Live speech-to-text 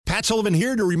Matt Sullivan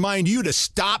here to remind you to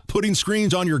stop putting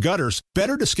screens on your gutters.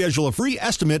 Better to schedule a free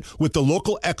estimate with the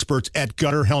local experts at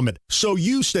Gutter Helmet so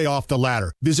you stay off the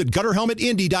ladder. Visit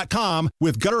GutterHelmetIndy.com.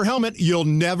 With Gutter Helmet, you'll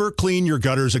never clean your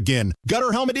gutters again.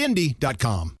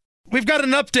 GutterHelmetIndy.com. We've got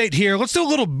an update here. Let's do a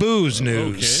little booze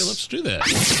news. Okay, let's do that.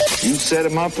 You set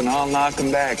him up and I'll knock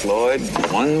him back, Lloyd.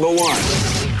 One by one.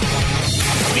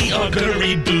 We are gonna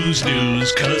read booze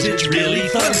news, cause it's really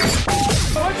fun.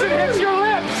 Once it hits your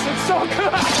lips, it's so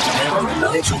good. Hammer and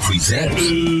Nigel present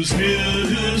Booze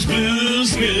news,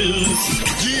 booze news.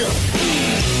 Yeah.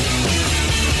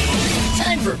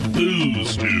 Time for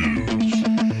Booze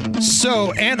news.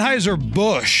 So,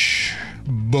 Anheuser-Busch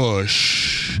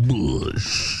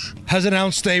has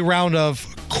announced a round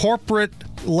of corporate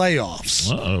layoffs.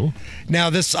 Uh-oh. Now,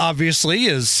 this obviously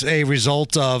is a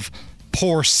result of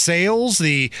poor sales,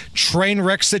 the train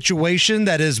wreck situation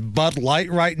that is Bud Light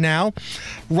right now.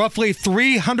 Roughly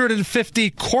 350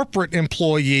 corporate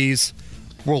employees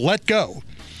will let go.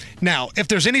 Now, if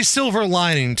there's any silver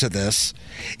lining to this,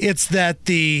 it's that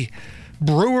the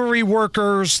brewery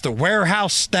workers, the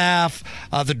warehouse staff,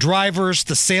 the drivers,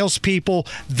 the salespeople,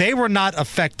 they were not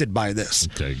affected by this.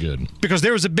 Okay, good. Because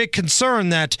there was a big concern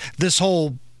that this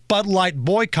whole Bud Light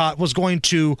boycott was going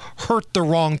to hurt the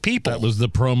wrong people. That was the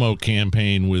promo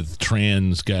campaign with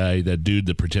trans guy, that dude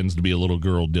that pretends to be a little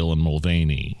girl, Dylan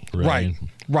Mulvaney.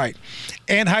 Right.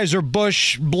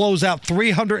 Anheuser-Busch blows out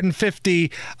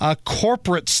 350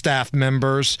 corporate staff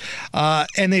members,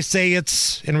 and they say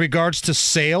it's, in regards to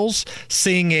sales,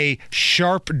 seeing a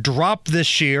sharp drop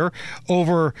this year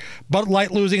over Bud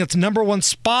Light losing its number one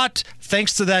spot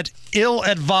thanks to that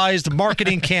ill-advised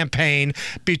marketing campaign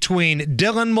between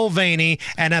Dylan Mulvaney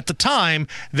and, at the time,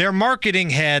 their marketing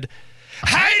head,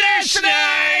 Heide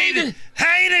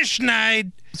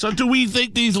Schneid. So do we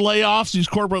think these layoffs, these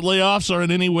corporate layoffs, are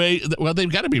in any way, well, they've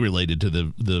got to be related to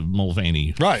the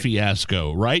Mulvaney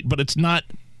fiasco, right? But it's not,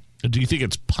 do you think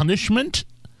it's punishment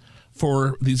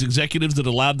for these executives that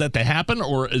allowed that to happen?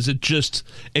 Or is it just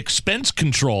expense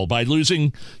control by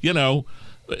losing,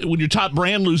 when your top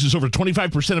brand loses over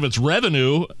 25% of its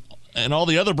revenue and all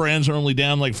the other brands are only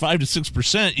down like 5 to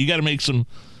 6%, you got to make some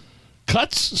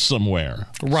cuts somewhere.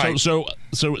 Right. So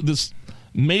this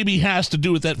maybe has to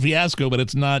do with that fiasco, but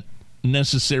it's not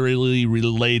necessarily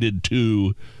related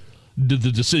to the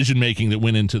decision-making that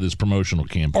went into this promotional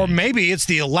campaign. Or maybe it's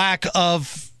the lack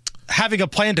of having a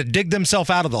plan to dig themselves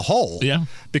out of the hole. Yeah.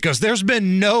 Because there's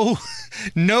been no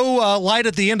light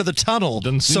at the end of the tunnel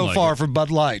so far for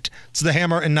Bud Light. It's the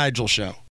Hammer and Nigel Show.